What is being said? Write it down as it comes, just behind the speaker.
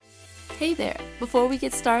Hey there! Before we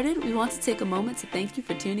get started, we want to take a moment to thank you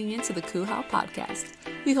for tuning in to the Kuhau podcast.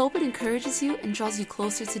 We hope it encourages you and draws you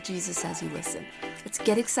closer to Jesus as you listen. Let's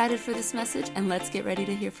get excited for this message and let's get ready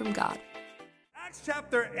to hear from God. Acts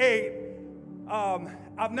chapter 8,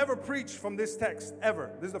 I've never preached from this text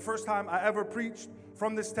ever. This is the first time I ever preached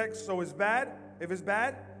from this text, so it's bad. If it's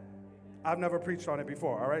bad, I've never preached on it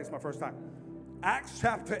before, all right? It's my first time. Acts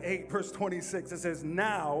chapter 8, verse 26, it says,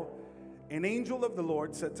 "Now an angel of the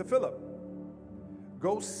Lord said to Philip,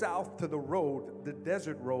 'Go south to the road, the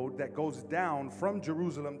desert road that goes down from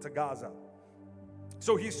Jerusalem to Gaza.'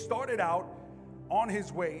 So he started out on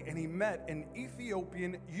his way and he met an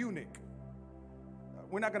Ethiopian eunuch."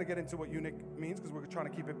 We're not going to get into what eunuch means because we're trying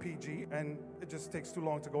to keep it PG and it just takes too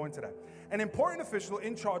long to go into that. An important official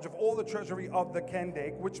in charge of all the treasury of the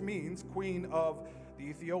Kandake, which means queen of the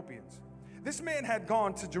Ethiopians. This man had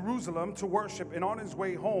gone to Jerusalem to worship, and on his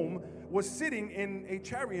way home was sitting in a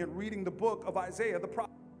chariot reading the book of Isaiah the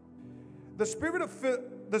prophet. The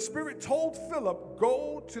Spirit told Philip,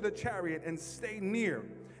 "Go to the chariot and stay near."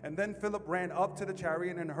 And then Philip ran up to the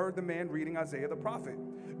chariot and heard the man reading Isaiah the prophet.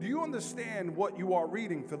 "Do you understand what you are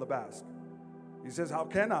reading?" Philip asked. He says, "How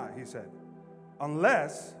can I?" he said,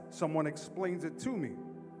 "unless someone explains it to me."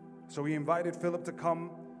 So he invited Philip to come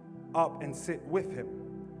up and sit with him.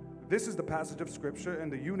 This is the passage of scripture, and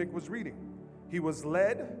the eunuch was reading. He was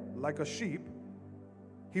led like a sheep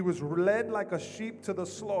to the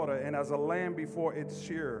slaughter, and as a lamb before its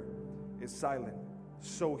shearer is silent,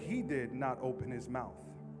 so he did not open his mouth.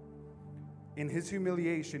 In his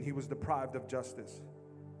humiliation, he was deprived of justice.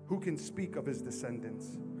 Who can speak of his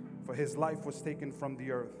descendants? For his life was taken from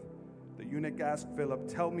the earth. The eunuch asked Philip,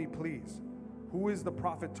 "Tell me, please, who is the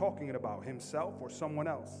prophet talking about, himself or someone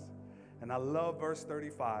else?" And I love verse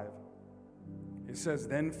 35. It says,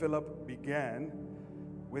 "Then Philip began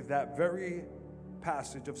with that very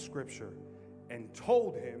passage of scripture and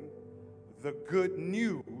told him the good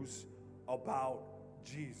news about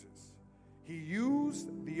Jesus." He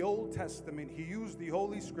used the Old Testament, he used the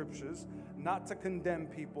Holy Scriptures not to condemn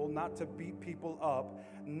people, not to beat people up,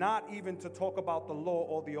 not even to talk about the law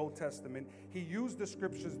or the Old Testament. He used the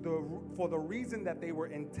Scriptures for the reason that they were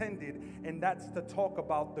intended, and that's to talk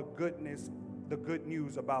about the good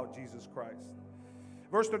news about Jesus Christ.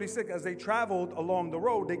 Verse 36, as they traveled along the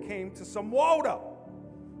road, they came to some water.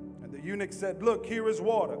 And the eunuch said, "Look, here is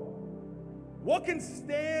water. What can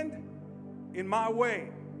stand in my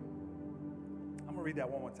way?" I'm going to read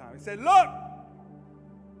that one more time. He said, "Look,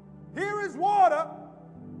 here is water.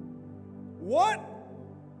 What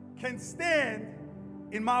can stand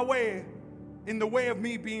in my way, in the way of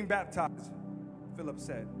me being baptized?" Philip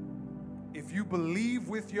said, "If you believe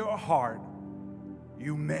with your heart,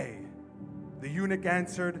 you may." The eunuch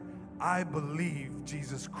answered, "I believe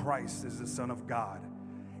Jesus Christ is the Son of God."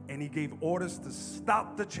 And he gave orders to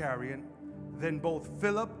stop the chariot. Then both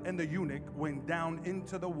Philip and the eunuch went down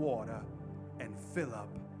into the water, and Philip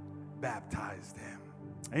baptized him.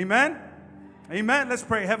 Amen? Amen. Let's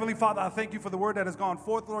pray. Heavenly Father, I thank you for the word that has gone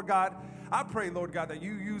forth, Lord God. I pray, Lord God, that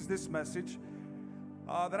you use this message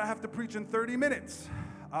that I have to preach in 30 minutes.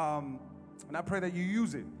 And I pray that you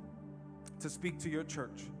use it to speak to your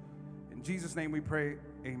church. In Jesus' name we pray,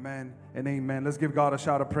 amen and amen. Let's give God a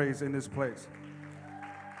shout of praise in this place.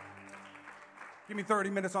 Give me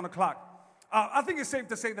 30 minutes on the clock. I think it's safe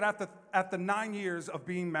to say that after 9 years of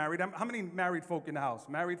being married, how many married folk in the house?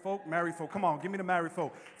 Married folk? Married folk. Come on, give me the married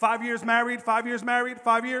folk. 5 years married, 5 years married,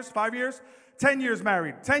 5 years, 5 years. 10 years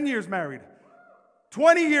married, 10 years married.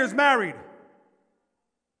 20 years married.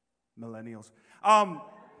 Millennials.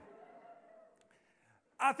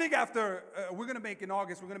 I think after, we're going to make in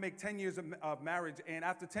August, we're going to make 10 years of marriage. And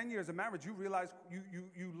after 10 years of marriage, you realize,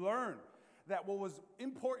 you learn that what was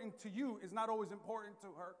important to you is not always important to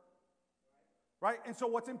her. Right? And so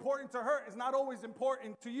what's important to her is not always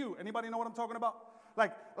important to you. Anybody know what I'm talking about?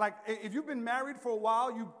 Like if you've been married for a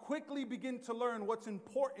while, you quickly begin to learn what's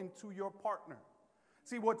important to your partner.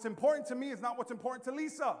 See, what's important to me is not what's important to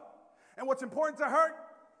Lisa. And what's important to her,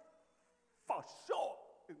 for sure,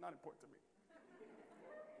 is not important to me.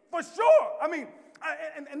 For sure. I mean,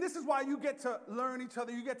 and this is why you get to learn each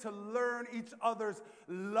other. You get to learn each other's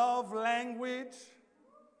love language.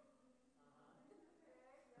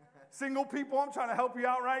 Single people, I'm trying to help you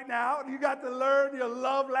out right now. You got to learn your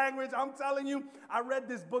love language. I'm telling you, I read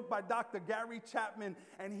this book by Dr. Gary Chapman,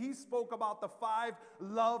 and he spoke about the 5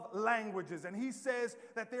 love languages. And he says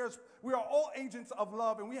that we are all agents of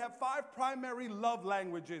love, and we have 5 primary love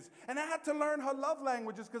languages. And I had to learn her love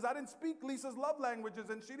languages because I didn't speak Lisa's love languages,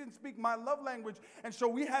 and she didn't speak my love language. And so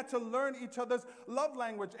we had to learn each other's love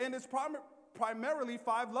language. And it's primarily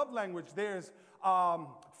 5 love languages. There's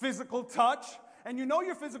physical touch. And you know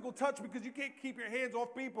your physical touch because you can't keep your hands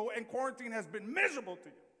off people, and quarantine has been miserable to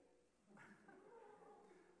you.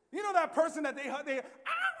 You know that person that they hug, oh my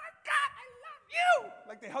God, I love you.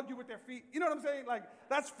 Like they hug you with their feet. You know what I'm saying? Like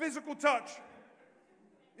that's physical touch.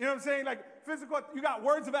 You know what I'm saying? Like physical, you got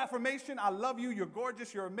words of affirmation. I love you. You're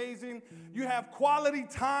gorgeous. You're amazing. You have quality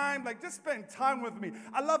time. Like just spend time with me.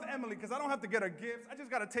 I love Emily because I don't have to get her gifts. I just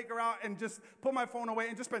got to take her out and just put my phone away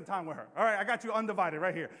and just spend time with her. All right, I got you undivided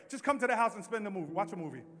right here. Just come to the house and spend the movie. Watch a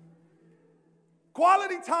movie.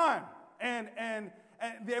 Quality time. And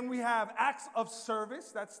then we have acts of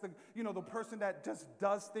service. That's the person that just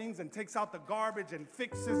does things and takes out the garbage and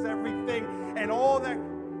fixes everything and all that. You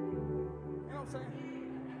know what I'm saying?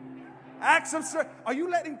 Acts of service. Are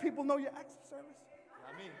you letting people know your acts of service?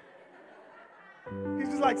 I mean, he's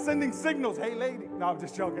just like sending signals. Hey, lady. No, I'm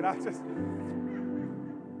just joking.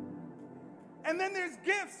 And then there's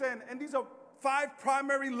gifts, and these are 5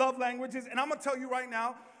 primary love languages. And I'm gonna tell you right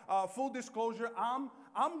now, full disclosure, I'm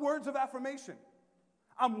words of affirmation.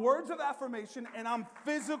 I'm words of affirmation, and I'm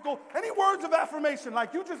physical. Any words of affirmation,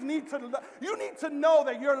 like you need to know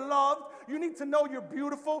that you're loved. You need to know you're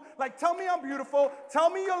beautiful. Like, tell me I'm beautiful.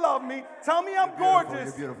 Tell me you love me. Tell me I'm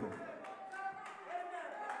gorgeous. You're beautiful.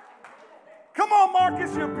 Come on,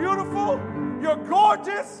 Marcus, you're beautiful. You're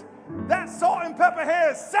gorgeous. That salt and pepper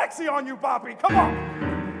hair is sexy on you, Poppy. Come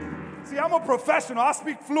on. See, I'm a professional. I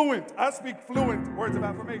speak fluent words of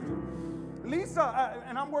affirmation. Lisa,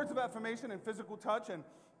 and I'm words of affirmation and physical touch,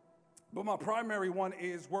 but my primary one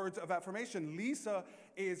is words of affirmation. Lisa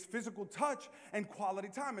is physical touch and quality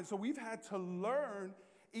time. And so we've had to learn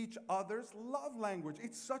each other's love language.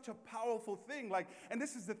 It's such a powerful thing. And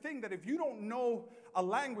this is the thing, that if you don't know a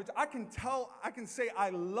language, I can say I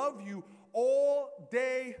love you all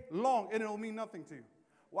day long, and it'll mean nothing to you.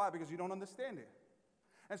 Why? Because you don't understand it.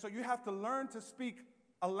 And so you have to learn to speak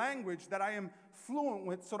a language that I am fluent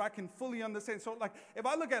with so that I can fully understand. So like if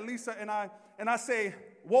I look at Lisa and I say,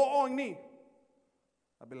 "Wo on ni,"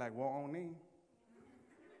 I'll be like, "Wo on ni."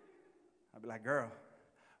 I'll be like, "Girl,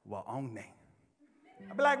 wo on ni."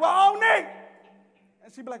 I'll be like, "Wo on ni."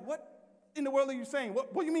 And she'd be like, "What in the world are you saying?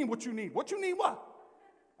 What do you mean what you need? What you need what?"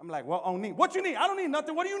 I'm like, "Wo on ni." "What you need?" "I don't need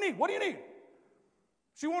nothing. What do you need? What do you need?"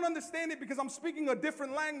 She won't understand it because I'm speaking a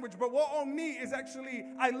different language, but wo on ni is actually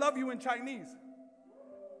 "I love you" in Chinese.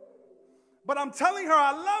 But I'm telling her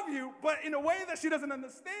I love you, but in a way that she doesn't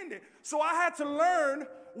understand it. So I had to learn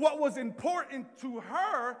what was important to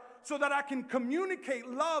her so that I can communicate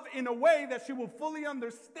love in a way that she will fully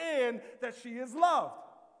understand that she is loved.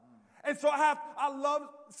 And so I love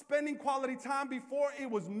spending quality time. Before, it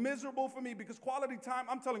was miserable for me because quality time,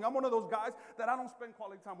 I'm telling you, I'm one of those guys that I don't spend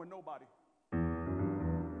quality time with nobody.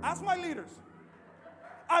 Ask my leaders.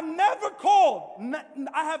 I've never called.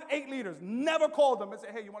 I have 8 leaders. Never called them and said,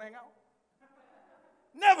 "Hey, you want to hang out?"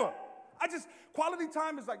 Never. Quality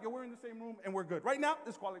time is like, we're in the same room and we're good. Right now,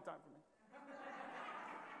 it's quality time for me.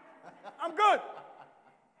 I'm good.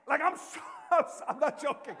 Like, I'm not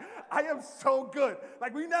joking. I am so good.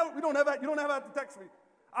 Like, you don't ever have to text me.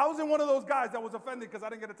 I was in one of those guys that was offended because I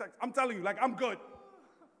didn't get a text. I'm telling you, like, I'm good.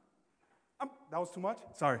 That was too much?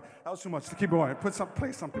 Sorry. That was too much. Keep going.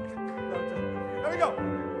 Play something. There we go.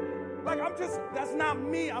 Like, that's not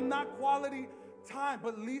me. I'm not quality time,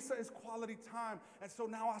 but Lisa is quality time. And so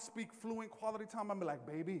now I speak fluent quality time. I'm like,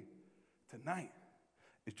 "Baby, tonight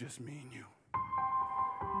it's just me and you."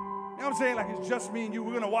 You know what I'm saying? Like, it's just me and you.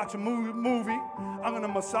 We're going to watch a movie. I'm going to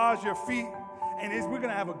massage your feet, and we're going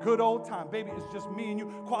to have a good old time. Baby, it's just me and you.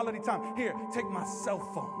 Quality time. Here, take my cell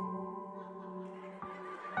phone.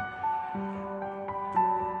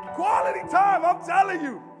 Quality time, I'm telling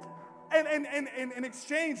you. And in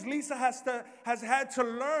exchange, Lisa has had to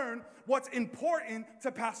learn what's important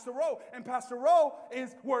to Pastor Rowe. And Pastor Rowe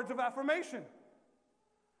is words of affirmation.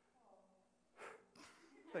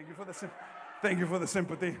 Thank you for the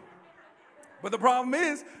sympathy. But the problem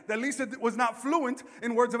is that Lisa was not fluent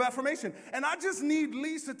in words of affirmation. And I just need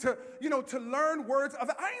Lisa to learn words of,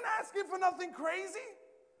 I ain't asking for nothing crazy.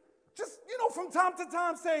 Just, from time to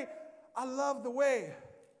time say, "I love the way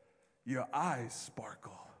your eyes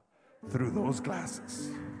sparkle through those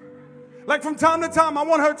glasses." Like from time to time, I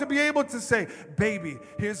want her to be able to say, "Baby,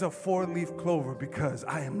 here's a 4-leaf clover because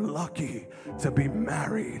I am lucky to be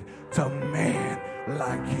married to a man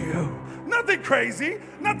like you." Nothing crazy.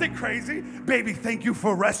 "Baby, thank you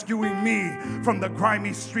for rescuing me from the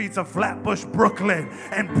grimy streets of Flatbush, Brooklyn,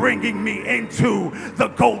 and bringing me into the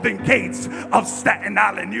Golden Gates of Staten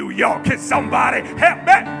Island, New York. Can somebody help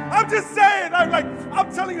me?" I'm just saying,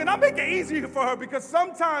 I'm telling you, and I make it easier for her because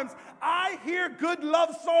sometimes I hear good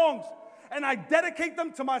love songs and I dedicate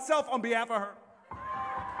them to myself on behalf of her.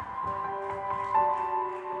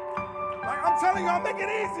 Like, I'm telling you, I'll make it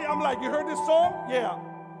easy. I'm like, you heard this song? Yeah,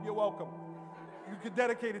 you're welcome. You could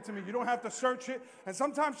dedicate it to me. You don't have to search it. And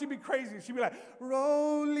sometimes she'd be crazy. She'd be like,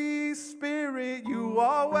 Holy Spirit, you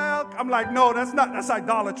are welcome. I'm like, no, that's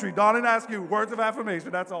idolatry. Darling, ask you words of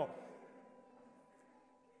affirmation. That's all.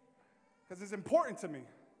 Because it's important to me.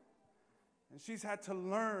 And she's had to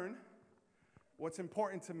learn what's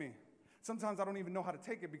important to me. Sometimes I don't even know how to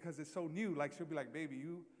take it because it's so new. Like, she'll be like, baby,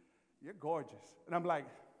 you're gorgeous. And I'm like,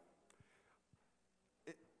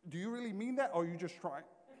 do you really mean that, or are you just trying?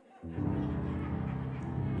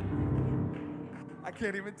 I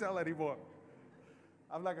can't even tell anymore.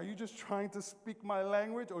 I'm like, are you just trying to speak my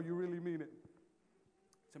language, or you really mean it?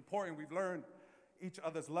 It's important. We've learned each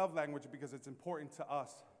other's love language because it's important to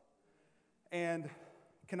us. And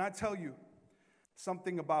can I tell you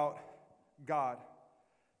something about God?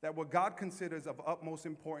 That what God considers of utmost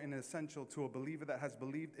importance and essential to a believer that has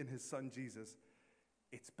believed in his son Jesus,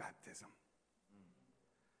 it's baptism.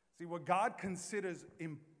 See, what God considers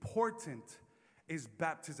important is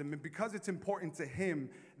baptism. And because it's important to him,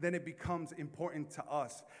 then it becomes important to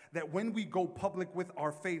us. That when we go public with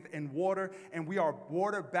our faith in water and we are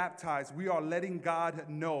water baptized, we are letting God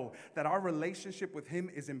know that our relationship with him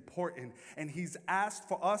is important. And he's asked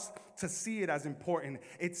for us to see it as important.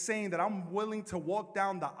 It's saying that I'm willing to walk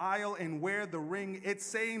down the aisle and wear the ring. It's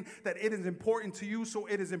saying that it is important to you, so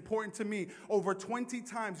it is important to me. Over 20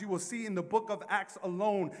 times you will see in the book of Acts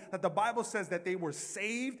alone that the Bible says that they were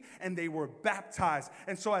saved and they were baptized.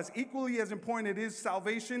 And so as equally as important it is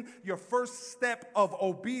salvation, your first step of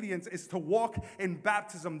obedience is to walk in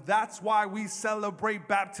baptism. That's why we celebrate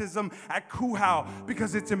baptism at Kuhau,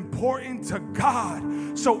 because it's important to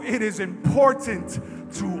God. So it is important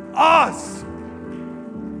to us.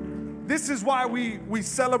 This is why we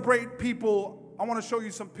celebrate people. I want to show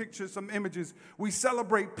you some pictures, some images. We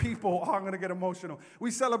celebrate people. Oh, I'm going to get emotional. We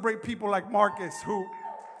celebrate people like Marcus, who...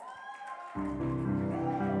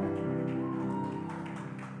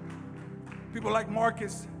 People like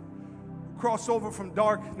Marcus cross over from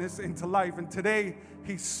darkness into life. And today,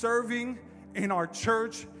 he's serving in our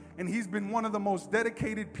church. And he's been one of the most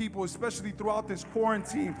dedicated people, especially throughout this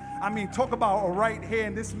quarantine. I mean, talk about a right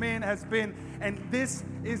hand. This man has been, and this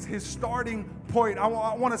is his starting point. I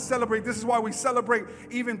want to celebrate. This is why we celebrate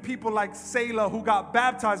even people like Selah, who got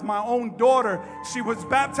baptized. My own daughter, she was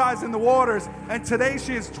baptized in the waters. And today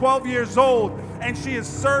she is 12 years old. And she is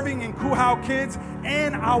serving in Kuhau Kids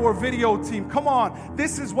and our video team. Come on.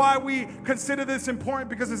 This is why we consider this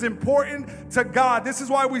important, because it's important to God. This is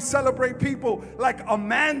why we celebrate people like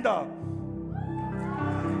Amanda,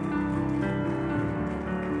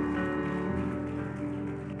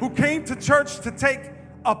 who came to church to take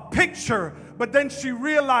a picture, but then she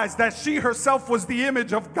realized that she herself was the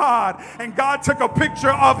image of God, and God took a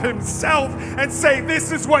picture of himself and say,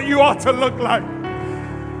 this is what you ought to look like.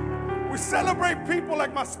 We celebrate people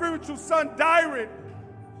like my spiritual son, Dyron.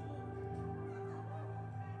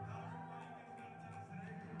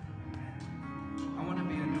 I want to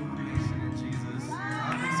be a new creation in Jesus.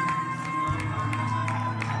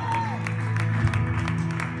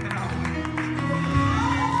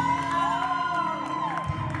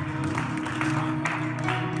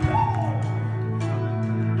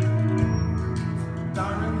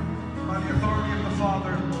 Dyron, by the authority of the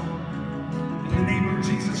Father, in the name of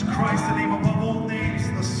Jesus Christ, the name above all names,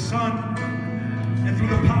 the Son, and through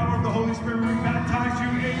the power of the Holy Spirit, we baptize you.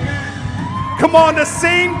 Amen. Come on, the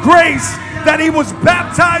same grace that he was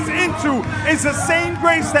baptized into is the same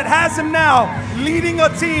grace that has him now leading a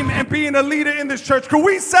team and being a leader in this church. Can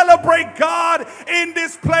we celebrate God in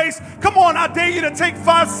this place? Come on, I dare you to take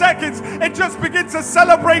 5 seconds and just begin to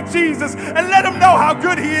celebrate Jesus and let him know how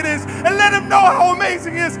good he is and let him know how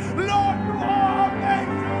amazing he is. Lord, you are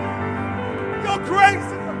amazing. Your grace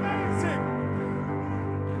is amazing.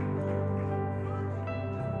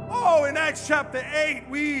 Oh, in Acts chapter 8,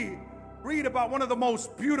 we read about one of the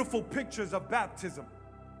most beautiful pictures of baptism.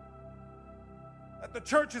 That the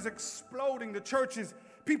church is exploding. The church is,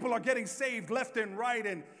 people are getting saved left and right,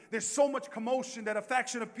 and there's so much commotion that a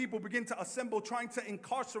faction of people begin to assemble trying to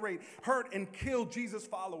incarcerate, hurt, and kill Jesus'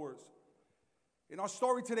 followers. In our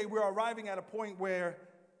story today, we're arriving at a point where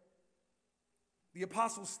the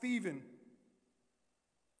apostle Stephen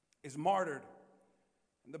is martyred,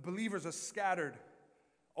 and the believers are scattered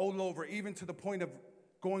all over, even to the point of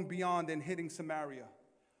going beyond and hitting Samaria.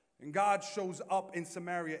 And God shows up in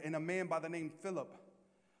Samaria, and a man by the name Philip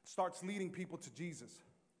starts leading people to Jesus.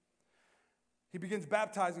 He begins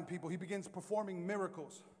baptizing people. He begins performing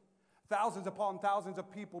miracles. Thousands upon thousands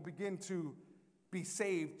of people begin to be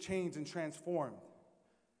saved, changed, and transformed.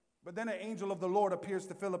 But then an angel of the Lord appears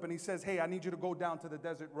to Philip and he says, hey, I need you to go down to the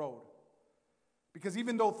desert road. Because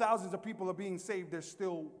even though thousands of people are being saved, there's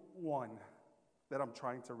still one that I'm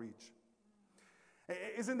trying to reach.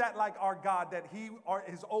 Isn't that like our God, that he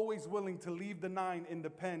is always willing to leave the 9 in the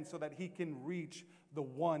pen so that he can reach the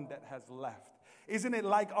one that has left? Isn't it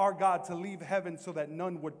like our God to leave heaven so that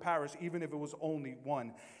none would perish, even if it was only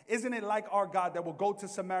one? Isn't it like our God that will go to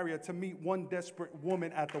Samaria to meet one desperate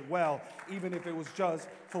woman at the well, even if it was just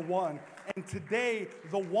for one? And today,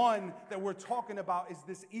 the one that we're talking about is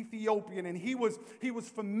this Ethiopian, and he was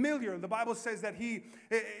familiar. The Bible says that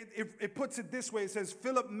it puts it this way. It says,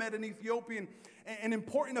 Philip met an Ethiopian, an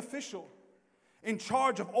important official in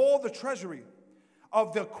charge of all the treasury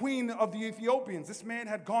of the queen of the Ethiopians. This man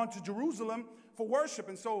had gone to Jerusalem for worship,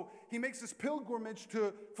 and so he makes this pilgrimage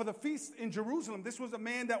for the feast in Jerusalem. This was a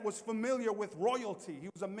man that was familiar with royalty. He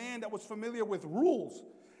was a man that was familiar with rules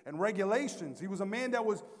and regulations. He was a man that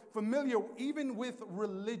was familiar even with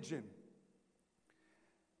religion.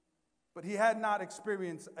 But he had not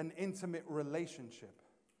experienced an intimate relationship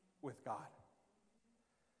with God.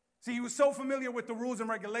 See, he was so familiar with the rules and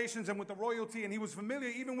regulations and with the royalty, and he was familiar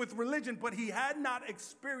even with religion, but he had not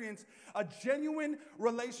experienced a genuine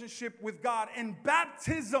relationship with God. And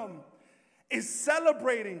baptism is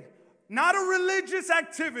celebrating not a religious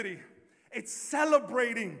activity, it's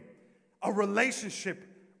celebrating a relationship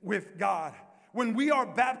with God. When we are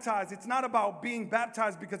baptized, it's not about being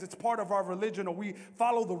baptized because it's part of our religion or we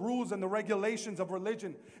follow the rules and the regulations of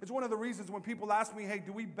religion. It's one of the reasons when people ask me, hey,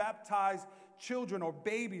 do we baptize children or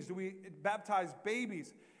babies? Do we baptize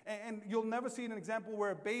babies? And you'll never see an example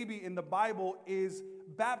where a baby in the Bible is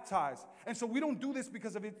baptized. And so we don't do this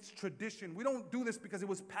because of its tradition. We don't do this because it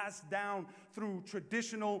was passed down through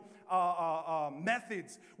traditional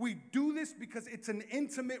methods. We do this because it's an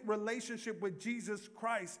intimate relationship with Jesus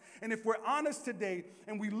Christ. And if we're honest today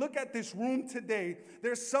and we look at this room today,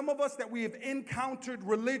 there's some of us that we have encountered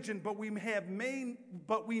religion, but we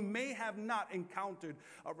may have not encountered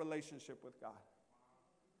a relationship with God.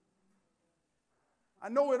 I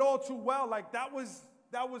know it all too well. Like that was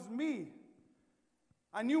me.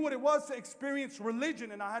 I knew what it was to experience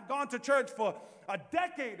religion, and I had gone to church for a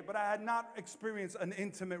decade, but I had not experienced an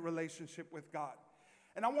intimate relationship with God.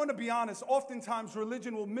 And I want to be honest, oftentimes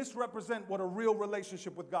religion will misrepresent what a real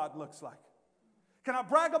relationship with God looks like. Can I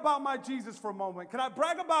brag about my Jesus for a moment? Can I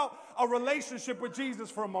brag about a relationship with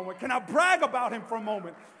Jesus for a moment? Can I brag about him for a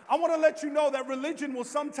moment? I want to let you know that religion will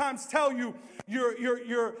sometimes tell you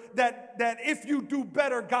that if you do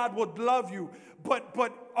better, God would love you. But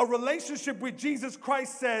a relationship with Jesus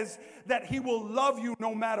Christ says that he will love you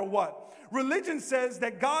no matter what. Religion says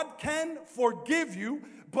that God can forgive you,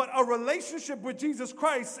 but a relationship with Jesus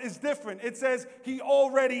Christ is different. It says he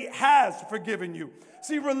already has forgiven you.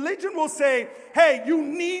 See, religion will say, hey, you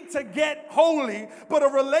need to get holy, but a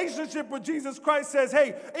relationship with Jesus Christ says,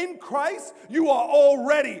 hey, in Christ, you are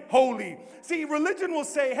already holy. See, religion will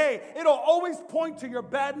say, hey, it'll always point to your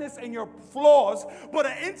badness and your flaws, but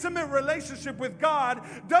an intimate relationship with God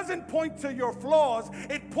doesn't point to your flaws,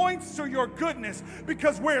 it points to your goodness,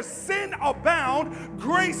 because where sin abound,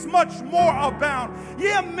 grace much more abound.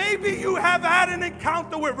 Yeah, maybe you have had an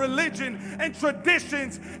encounter with religion and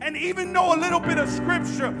traditions and even know a little bit of scripture,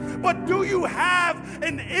 but do you have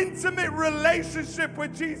an intimate relationship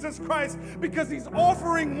with Jesus Christ? Because he's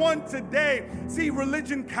offering one today. See,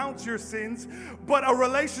 religion counts your sins, but a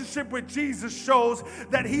relationship with Jesus shows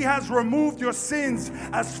that he has removed your sins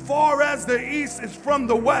as far as the east is from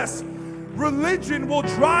the west. Religion will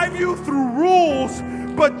drive you through rules,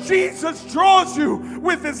 but Jesus draws you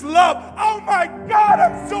with his love. Oh my God,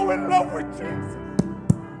 I'm so in love with Jesus.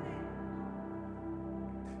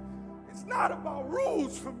 It's not about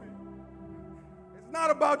rules for me. It's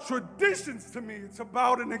not about traditions to me. It's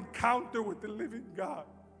about an encounter with the living God.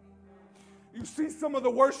 You see some of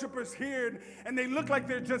the worshipers here, and they look like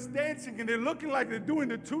they're just dancing, and they're looking like they're doing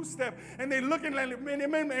the two-step, and they're looking like,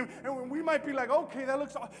 and we might be like, okay, that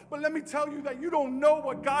looks, but let me tell you that you don't know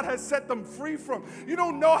what God has set them free from. You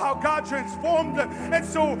don't know how God transformed them. And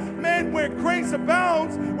so, man, where grace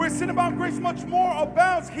abounds, where sin abounds, grace much more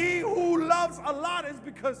abounds. He who loves a lot is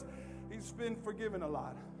because he's been forgiven a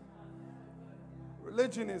lot.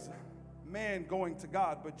 Religion is man going to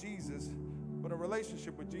God, but a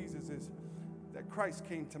relationship with Jesus is that Christ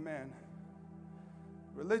came to man.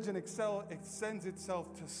 Religion extends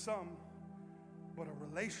itself to some, but a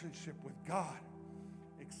relationship with God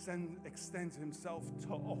extends himself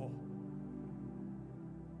to all.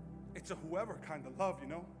 It's a whoever kind of love, you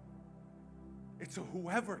know? It's a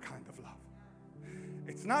whoever kind of love.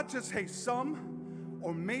 It's not just, hey, some,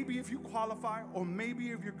 or maybe if you qualify, or maybe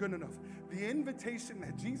if you're good enough. The invitation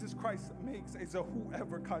that Jesus Christ makes is a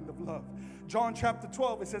whoever kind of love. John chapter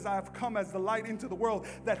 12, it says, I have come as the light into the world,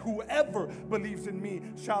 that whoever believes in me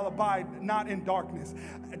shall abide not in darkness.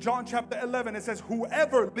 John chapter 11, it says,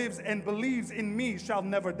 whoever lives and believes in me shall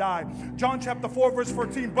never die. John chapter 4, verse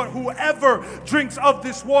 14, but whoever drinks of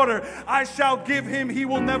this water, I shall give him, he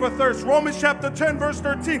will never thirst. Romans chapter 10, verse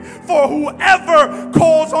 13, for whoever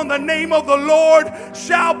calls on the name of the Lord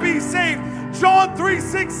shall be saved. John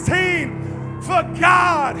 3:16, for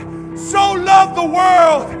God so loved the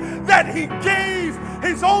world that he gave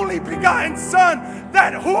his only begotten Son,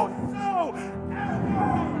 that whosoever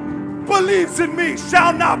believes in me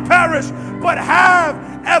shall not perish, but have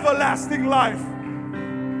everlasting life.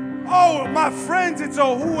 Oh, my friends, it's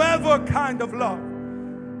a whoever kind of love.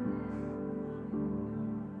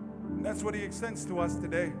 And that's what he extends to us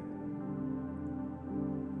today.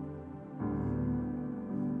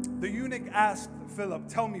 The eunuch asked Philip,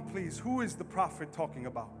 tell me please, who is the prophet talking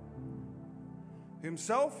about?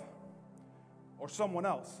 Himself or someone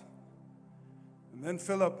else? And then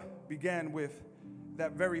Philip began with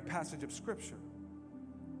that very passage of scripture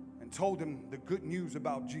and told him the good news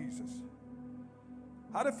about Jesus.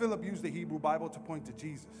 How did Philip use the Hebrew Bible to point to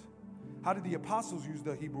Jesus? How did the apostles use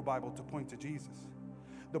the Hebrew Bible to point to Jesus?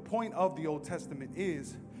 The point of the Old Testament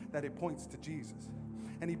is that it points to Jesus.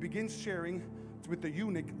 And he begins sharing with the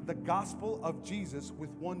eunuch the gospel of Jesus with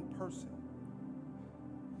one person.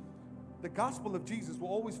 The gospel of Jesus will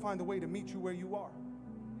always find a way to meet you where you are.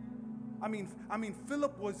 I mean,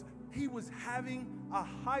 Philip was having a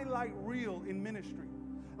highlight reel in ministry.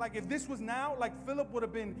 Like if this was now, like Philip would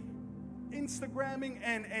have been Instagramming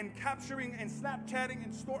and capturing and Snapchatting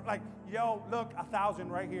and like, yo, look, 1,000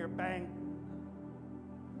 right here, bang.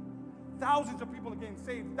 Thousands of people are getting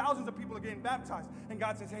saved. Thousands of people are getting baptized. And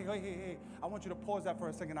God says, hey, I want you to pause that for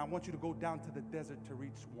a second. I want you to go down to the desert to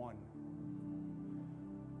reach one.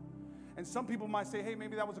 And some people might say, hey,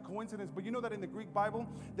 maybe that was a coincidence. But you know that in the Greek Bible,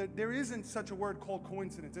 that there isn't such a word called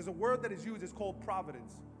coincidence. There's a word that is used. It's called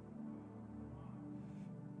providence.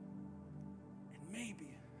 And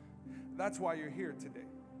maybe that's why you're here today.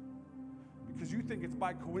 Because you think it's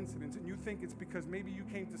by coincidence, and you think it's because maybe you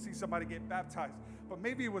came to see somebody get baptized. But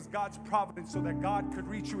maybe it was God's providence so that God could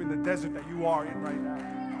reach you in the desert that you are in right now.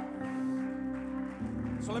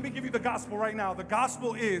 So let me give you the gospel right now. The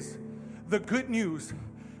gospel is the good news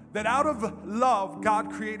that out of love,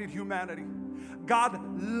 God created humanity. God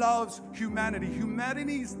loves humanity.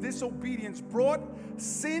 Humanity's disobedience brought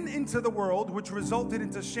sin into the world, which resulted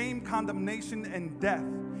into shame, condemnation, and death.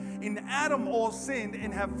 In Adam all sinned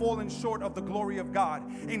and have fallen short of the glory of God.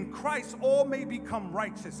 In Christ all may become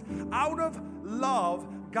righteous. Out of love,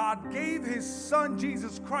 God gave his Son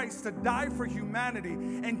Jesus Christ to die for humanity.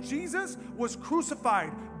 And Jesus was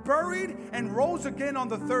crucified, buried, and rose again on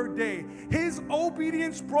the third day. His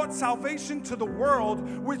obedience brought salvation to the world,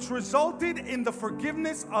 which resulted in the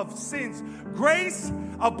forgiveness of sins, grace,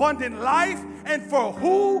 abundant life, and for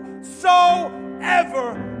whosoever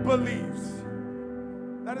believes.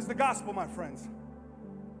 That is the gospel, my friends.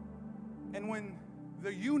 And when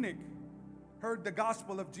the eunuch heard the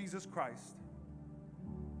gospel of Jesus Christ,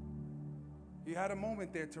 he had a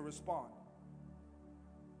moment there to respond.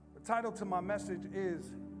 The title to my message is,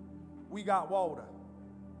 We Got Water.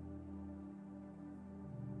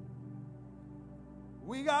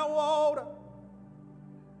 We got water.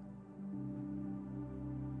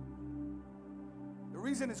 The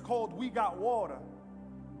reason it's called We Got Water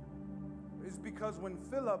is because when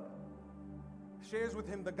Philip shares with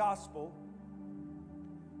him the gospel,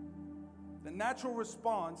 the natural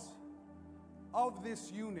response of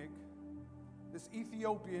this eunuch, this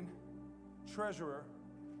Ethiopian treasurer,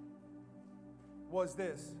 was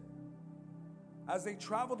this. As they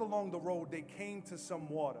traveled along the road, they came to some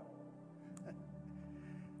water.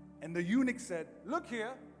 And the eunuch said, look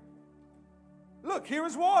here. Look, here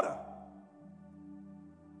is water.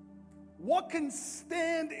 What can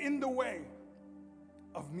stand in the way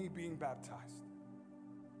of me being baptized?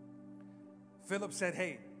 Philip said,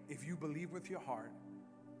 hey, if you believe with your heart,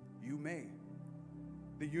 you may.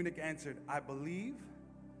 The eunuch answered, I believe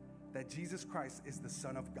that Jesus Christ is the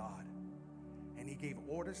Son of God. And he gave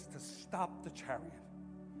orders to stop the chariot.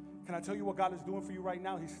 Can I tell you what God is doing for you right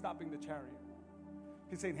now? He's stopping the chariot.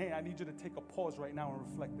 He's saying, hey, I need you to take a pause right now and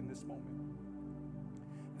reflect in this moment.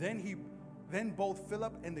 Then both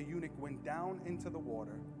Philip and the eunuch went down into the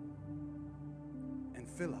water, and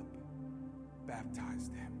Philip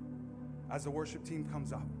baptized him. As the worship team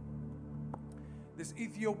comes up, this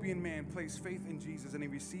Ethiopian man placed faith in Jesus, and he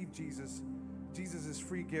received Jesus'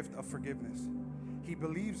 free gift of forgiveness. He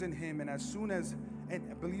believes in him, and as soon as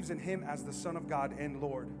and believes in him as the Son of God and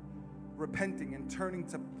Lord, repenting and turning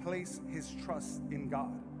to place his trust in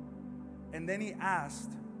God. And then he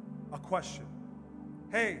asked a question.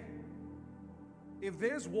 Hey, if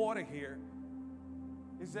there's water here,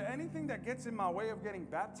 is there anything that gets in my way of getting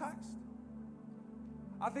baptized?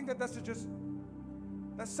 I think that's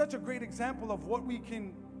such a great example of what we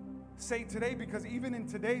can say today, because even in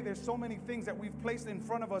today, there's so many things that we've placed in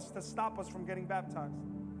front of us to stop us from getting baptized.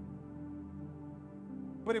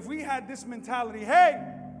 But if we had this mentality, hey,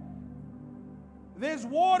 there's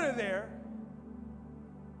water there.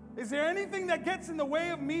 Is there anything that gets in the way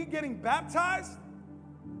of me getting baptized?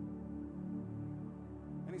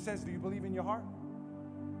 And he says, do you believe in your heart?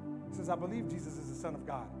 He says, I believe Jesus is the Son of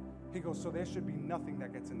God. He goes, so there should be nothing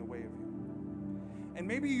that gets in the way of you. And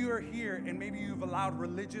maybe you're here and maybe you've allowed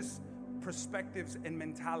religious perspectives and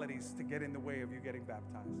mentalities to get in the way of you getting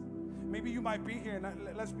baptized. Maybe you might be here,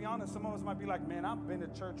 and let's be honest, some of us might be like, man, I've been to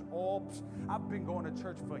church I've been going to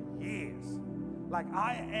church for years. Like,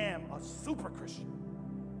 I am a super Christian.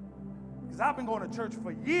 Because I've been going to church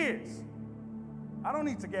for years. I don't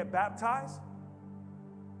need to get baptized.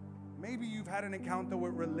 Maybe you've had an encounter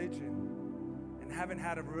with religion and haven't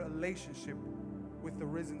had a relationship with the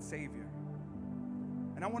risen Savior.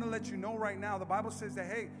 And I want to let you know right now, the Bible says that,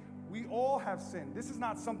 hey, we all have sinned. This is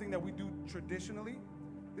not something that we do traditionally.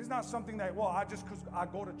 This is not something that, well, because I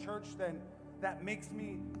go to church, then that makes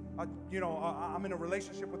me, I'm in a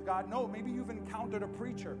relationship with God. No, maybe you've encountered a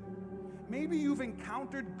preacher. Maybe you've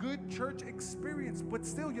encountered good church experience, but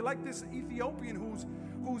still you're like this Ethiopian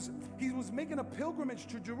he was making a pilgrimage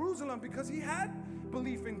to Jerusalem because he had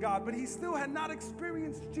belief in God, but he still had not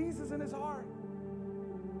experienced Jesus in his heart.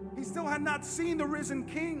 He still had not seen the risen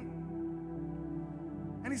King.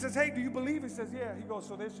 And he says, hey, do you believe? He says, yeah. He goes,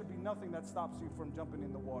 so there should be nothing that stops you from jumping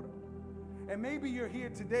in the water. And maybe you're here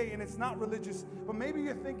today and it's not religious, but maybe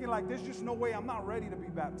you're thinking like, there's just no way, I'm not ready to be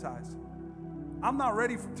baptized. I'm not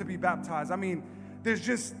ready to be baptized. I mean, there's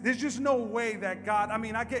just no way that God,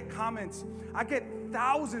 I get comments. I get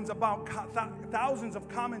thousands of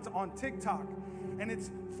comments on TikTok. And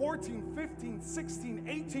it's 14, 15, 16,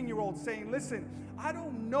 18-year-olds saying, listen, I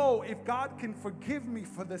don't know if God can forgive me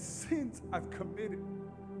for the sins I've committed.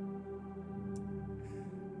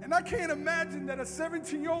 And I can't imagine that a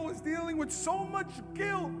 17-year-old is dealing with so much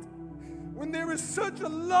guilt when there is such a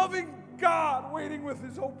loving God waiting with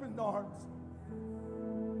his open arms.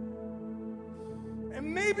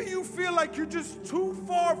 And maybe you feel like you're just too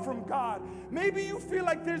far from God. Maybe you feel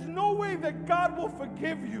like there's no way that God will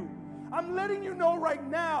forgive you. I'm letting you know right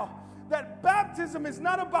now that baptism is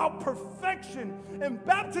not about perfection, and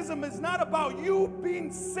baptism is not about you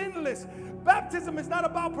being sinless. Baptism is not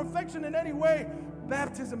about perfection in any way.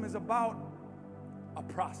 Baptism is about a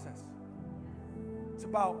process. It's a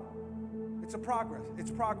progress.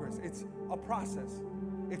 It's a process.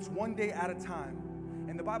 It's one day at a time.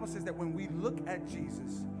 And the Bible says that when we look at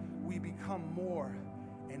Jesus, we become more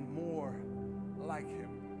and more like him.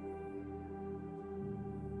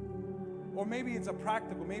 Or maybe it's a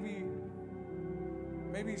practical, maybe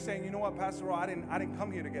you're saying, you know what, Pastor Ro, I didn't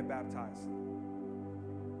come here to get baptized.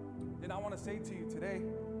 Then I want to say to you today,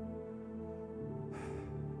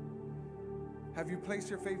 have you placed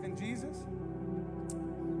your faith in Jesus?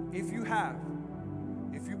 If you have,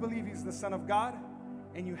 if you believe he's the Son of God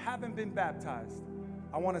and you haven't been baptized,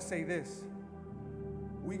 I want to say this.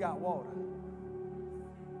 We got water.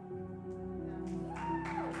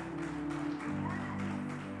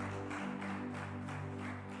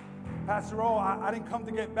 Pastor Ro, I didn't come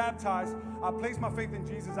to get baptized. I placed my faith in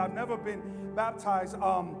Jesus. I've never been baptized.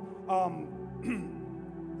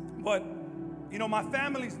 But, my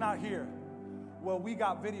family's not here. Well, we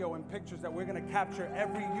got video and pictures that we're going to capture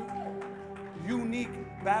every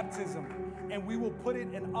unique baptism. And we will put it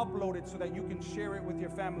and upload it so that you can share it with your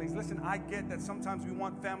families. Listen, I get that sometimes we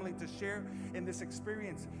want family to share in this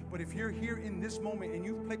experience. But if you're here in this moment and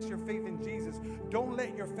you've placed your faith in Jesus, don't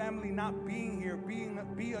let your family not being here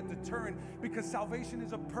be a deterrent, because salvation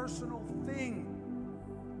is a personal thing.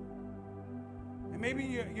 And maybe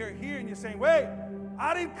you're here and you're saying, wait,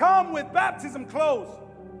 I didn't come with baptism clothes.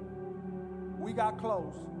 We got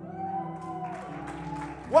clothes.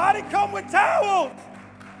 Well, I didn't come with towels.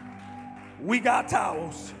 We got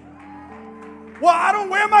towels. Well,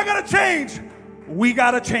 where am I going to change? We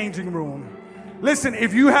got a changing room. Listen,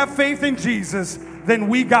 if you have faith in Jesus, then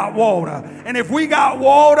we got water. And if we got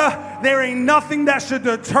water, there ain't nothing that should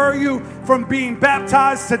deter you from being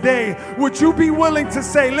baptized today. Would you be willing to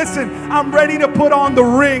say, listen, I'm ready to put on the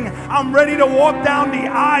ring. I'm ready to walk down the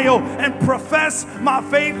aisle and profess my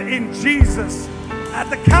faith in Jesus. At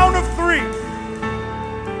the count of 3.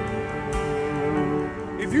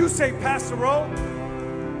 If you say, Pastor Rowe,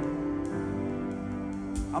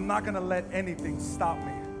 I'm not going to let anything stop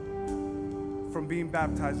me from being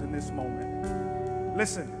baptized in this moment.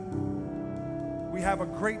 Listen, we have a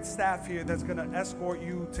great staff here that's going to escort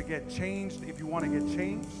you to get changed if you want to get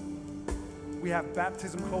changed. We have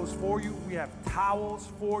baptism clothes for you. We have towels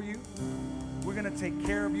for you. We're going to take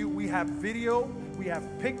care of you. We have video. We have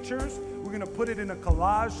pictures. We're going to put it in a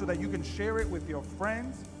collage so that you can share it with your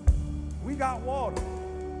friends. We got water.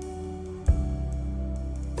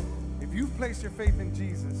 If you've placed your faith in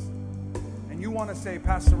Jesus and you want to say,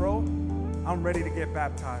 Pastor Rowe, I'm ready to get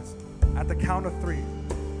baptized. At the count of 3,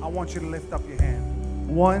 I want you to lift up your hand.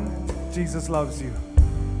 1, Jesus loves you.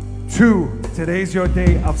 2, today's your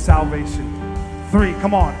day of salvation. 3,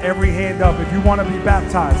 come on, every hand up. If you want to be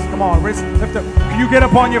baptized, come on, wrist, lift up. Can you get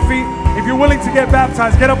up on your feet? If you're willing to get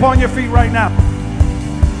baptized, get up on your feet right now.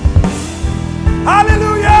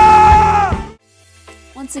 Hallelujah!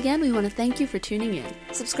 Once again, we want to thank you for tuning in.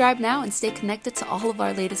 Subscribe now and stay connected to all of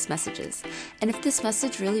our latest messages. And if this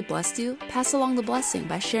message really blessed you, pass along the blessing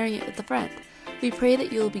by sharing it with a friend. We pray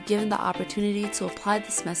that you will be given the opportunity to apply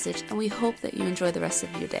this message, and we hope that you enjoy the rest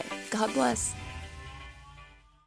of your day. God bless.